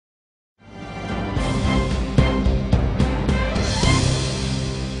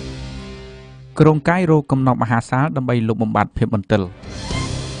ក្រុងកាយរោគកំណប់មហាសាលដើម្បីលុបបំបាត់ភាពបន្ទិល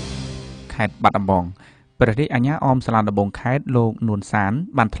ខេត្តបាត់ដំបងព្រះរាជអាជ្ញាអមសាលាដំបងខេត្តលោកនួនសាន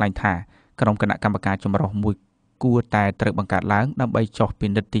បានថ្លែងថាក្រុមគណៈកម្មការចម្រុះមួយគួរតែត្រូវបង្កើតឡើងដើម្បីចុះពិ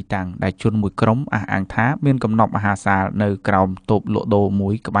និត្យទីតាំងដែលជនមួយក្រុមអះអាងថាមានកំណប់មហាសាលនៅក្រោមតូបលក់ដូរមួ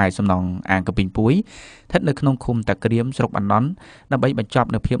យក្បែរសំណង់អាងកពីងពួយស្ថិតនៅក្នុងឃុំតាក្រៀមស្រុកបាណន់ដើម្បីបញ្ចប់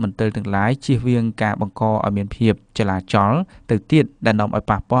នូវភាពមន្ទិលទាំងឡាយជៀសវាងការបង្កឲ្យមានភាពចលាចលទៅទៀតដែលនាំឲ្យ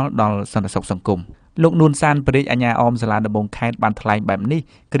ប៉ះពាល់ដល់សន្តិសុខសង្គមលោកនួនសានព្រះរាជអាជ្ញាអមសាលាដំបងខេត្តបានថ្លែងបែបនេះ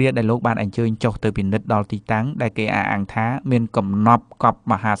គ្រាដែលលោកបានអញ្ជើញចុះទៅពិនិត្យដល់ទីតាំងដែលគេអះអាងថាមានកំណប់កប់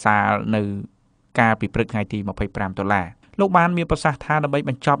មហាសាលនៅកាលពីព្រឹកថ្ងៃទី25តុលាលោកបានមានប្រសាសន៍ថាដើម្បី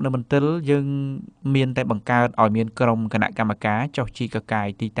បញ្ចប់នៅមន្ទិលយើងមានតែបង្កើតឲ្យមានក្រុមគណៈកម្មការចុះជីកកាយ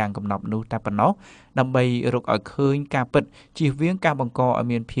ទីតាំងកំណប់នោះតែប៉ុណ្ណោះដើម្បីរកឲ្យឃើញការពិតជៀសវាងការបង្កឲ្យ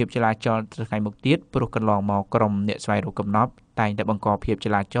មានភាពចលាចលទៅថ្ងៃមុខទៀតព្រោះកន្លងមកក្រុមអ្នកស្វែងរកកំណប់តែងតែបង្កភាពច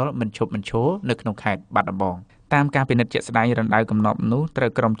លាចលមិនឈប់មិនឈរនៅក្នុងខេត្តបាត់ដំបងតាមការពិនិត្យជាក់ស្ដែងរណ្ដៅកំណប់នោះត្រូ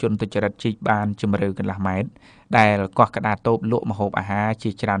វក្រុមជនទុច្ចរិតជីកបានជម្រៅកន្លះម៉ែត្រដែលកោះក្តារតូបលក់ម្ហូបអាហារជា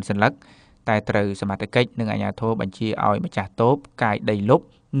ច្រើនសន្លឹកតែត្រូវសមត្ថកិច្ចនិងអាជ្ញាធរបញ្ជាឲ្យម្ចាស់តូបកាយដីលុប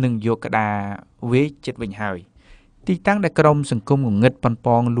និងយកក្តារវាយចិត្តវិញហើយទីតាំងដែលក្រុមសង្គមងងឹតប៉ុន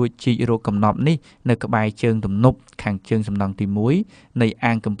ប៉ងលួចជីករោគកំណប់នេះនៅក្បែរជើងទំនប់ខាងជើងសំណង់ទី1នៃ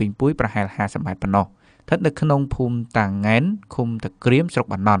អាងកំពីងពួយប្រហែល50ម៉ែត្រប៉ុណ្ណោះស្ថិតនៅក្នុងភូមិតាងែនឃុំតាក្រៀមស្រុក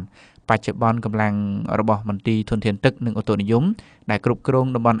បាណន់បច្ចុប្បន្នកម្លាំងរបស់មន្ទីរធនធានទឹកនិងអូតូនិយមដែលគ្រប់គ្រង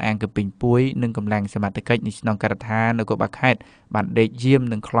តំបន់អាងកំពីងពួយនិងកម្លាំងសមត្ថកិច្ចនៃស្នងការដ្ឋាននគរបាលខេត្តបានដេកយាម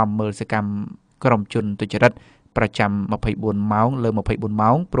និងខ្លំមើលសកម្មក្រុមជនទុច្ចរិតប្រចាំ24ម៉ោងលើ24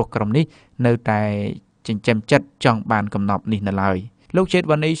ម៉ោងព្រោះក្រុមនេះនៅតែចិញ្ចឹមចិត្តចង់បានកំណប់នេះនៅឡើយលោកជេត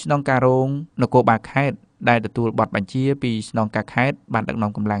វ៉ានីស្នងការរងនគរបាលខេត្តដែលទទួលបទបញ្ជាពីស្នងការខេត្តបានដឹក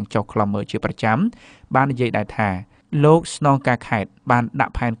នាំកម្លាំងចុះខ្លំមើលជាប្រចាំបាននិយាយដែរថាលោកស្នងការខេត្តបានដា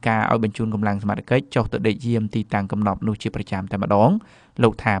ក់ផែនការឲ្យបញ្ជូនកម្លាំងសមត្ថកិច្ចចុះទៅដេកយាមទីតាំងកំណប់នោះជាប្រចាំតែម្ដងលោ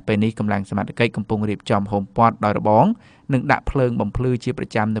កថាពេលនេះកម្លាំងសមត្ថកិច្ចកំពុងរៀបចំហុំព័ទ្ធដោយរបងនិងដាក់ភ្លើងបំភ្លឺជាប្រ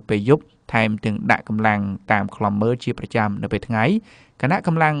ចាំនៅពេលយប់ថែមទាំងដាក់កម្លាំងតាមខ្លំមើលជាប្រចាំនៅពេលថ្ងៃគណៈក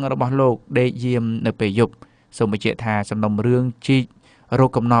ម្លាំងរបស់លោកដេកយាមនៅពេលយប់សូមបញ្ជាក់ថាសំណុំរឿងជីករោគ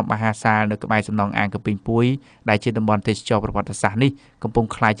កំណប់មហាសាលនៅក្បែរសំណង់អាងកំពីងពួយដែលជាតំបន់ទេសចរប្រវត្តិសាស្ត្រនេះកំពុង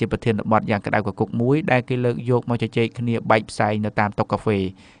ក្លាយជាប្រធានបទយ៉ាងក្តៅគគុកមួយដែលគេលើកយកមកជជែកគ្នាបែកផ្សែងនៅតាមតុកាហ្វេ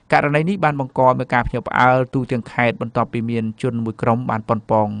ករណីនេះបានបង្កឲ្យមានការភ្ញាក់ផ្អើលទូទាំងខេត្តបន្ទាប់ពីមានជនមួយក្រុមបានប៉ុន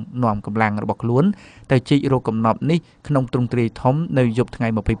ប៉ងនាំកម្លាំងរបស់ខ្លួនទៅជីករោគកំណប់នេះក្នុងទ្រង់ទ្រាយធំនៅយប់ថ្ងៃ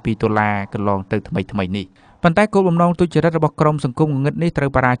22តុលាកន្លងទៅថ្មីនេះប៉ុន្តែគោលបំណងទុច្ចរិតរបស់ក្រុមសង្គមងងឹតនេះត្រូវ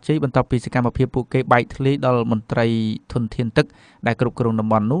បរាជ័យបន្ទាប់ពីសកម្មភាពពួកគេបែកធ្លាយដល់មន្ត្រីធនធានទឹកដែលគ្រប់គ្រងតំ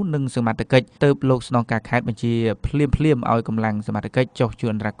បន់នោះនិងសមត្ថកិច្ចទើបលោកស្នងការខេត្តបញ្ជាភ្លាមឲ្យកម្លាំងសមត្ថកិច្ចចុះជួយ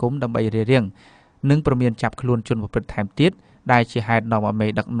អន្តរាគមន៍ដើម្បីរារាំងនិងព្រមានចាប់ខ្លួនជនប្រព្រឹត្តថែមទៀតដែលជាហេតុនាំឲ្យមេ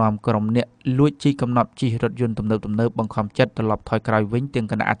ដឹកនាំក្រុមអ្នកលួចជីកកំណត់ជិះរថយន្តទំនើបបង្ខំចិត្តត្រឡប់ថយក្រោយវិញទាំង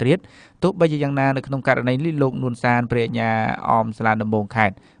គណៈអត្រាទោះបីជាយ៉ាងណានៅក្នុងករណីនេះលោកនួនសានព្រះអាជ្ញាអមសាលាដំបងខេ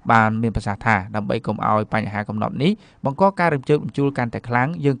ត្តបានមានប្រសាសន៍ថាដើម្បីកុំឲ្យបញ្ហាកំណត់នេះបង្កការរំជើបរំជួលកាន់តែខ្លាំង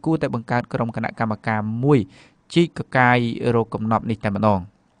យើងគួរតែបង្កើតក្រុមគណៈកម្មការមួយជីកកាយរោគកំណត់នេះតែម្ដង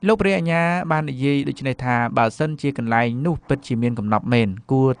លោកព្រះអាជ្ញាបាននិយាយដូចនេះថាបើសិនជាកន្លែងនោះពិតជាមានកំណប់មែន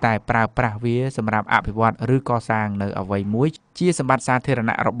គួរតែប្រើប្រាស់វាសម្រាប់អភិវឌ្ឍឬកសាងនៅអ្វីមួយជាសម្បត្តិសាធារ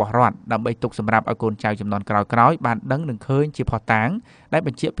ណៈរបស់រដ្ឋដើម្បីទុកសម្រាប់ឲ្យកូនចៅជំនាន់ក្រោយៗបានដឹងនិងឃើញជាភស្តុតាងដែលប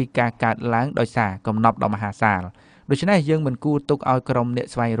ញ្ជាក់ពីការកើតឡើងដោយសារកំណប់ដ៏មហាសាលដូច្នេះយើងមិនគួរទុកឲ្យក្រុមអ្នក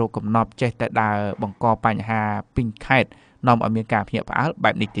ស្វែងរកកំណប់ចេះតែដើរបង្កបញ្ហាពីងខេត្តនាំឲ្យមានការភ្ញាក់ផ្អើល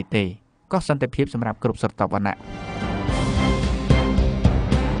បែបនេះទេកោះសន្តិភាពសម្រាប់គ្រប់ស្រទាប់វណ្ណៈ